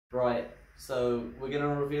Right, so we're going to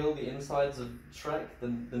reveal the insides of Shrek,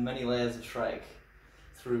 the many layers of Shrek,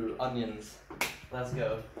 through onions. Let's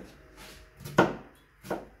go.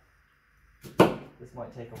 This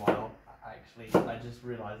might take a while. Actually, I just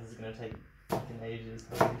realised this is going to take fucking ages.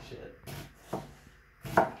 Holy shit.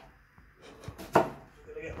 I'm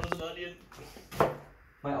gonna get loads of onion.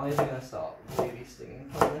 My eyes are going to start really stinging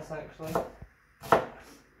from this, actually.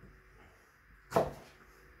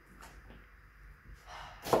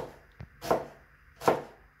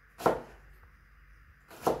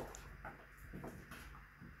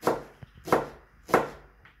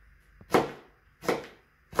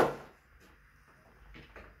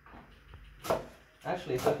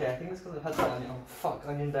 Actually, it's okay. I think it's because I've had the onion. Oh, fuck,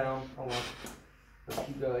 onion down. Oh well. Let's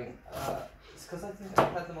keep going. It's because I think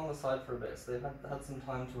I've had them on the side for a bit, so they've had some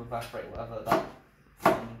time to evaporate whatever that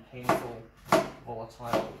painful,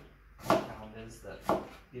 volatile compound is that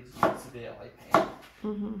gives you severe eye pain.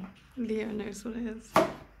 Mm-hmm. Leo knows what it is.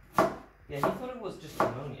 Yeah, he thought it was just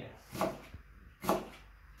ammonia.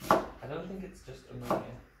 I don't think it's just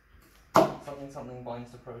ammonia. Something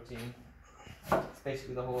binds to protein. It's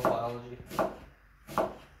basically the whole of biology.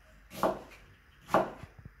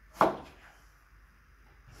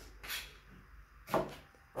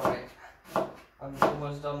 Right, I'm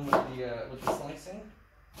almost done with the slicing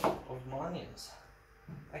of my onions.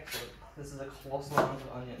 Excellent. This is a colossal amount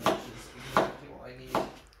of onion, which is exactly what I need.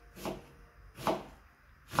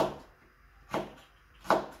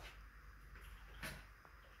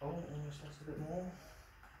 Oh, almost lost a bit more.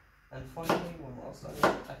 And finally, one last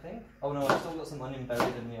onion, I think. Oh no, I've still got some onion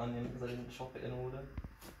buried in the onion because I didn't chop it in order.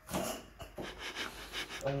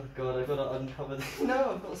 Oh god, I've got to uncover this.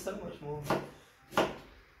 No, I've got so much more.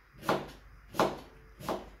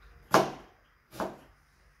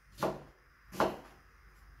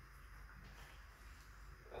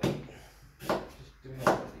 Just doing it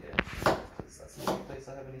at the edge, because that's the only place I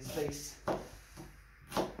have any space.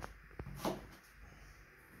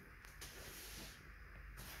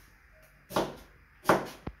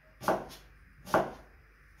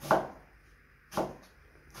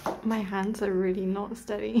 My hands are really not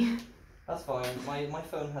steady. That's fine. My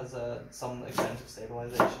phone has some extent of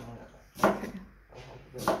stabilization on it. Okay. That'll help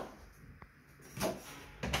a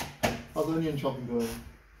bit. How's onion chopping going?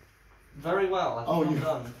 Very well. I think I'm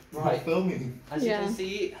done. Right. You're filming. As you can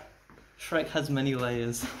see, Shrek has many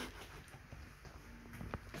layers.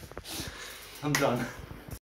 I'm done.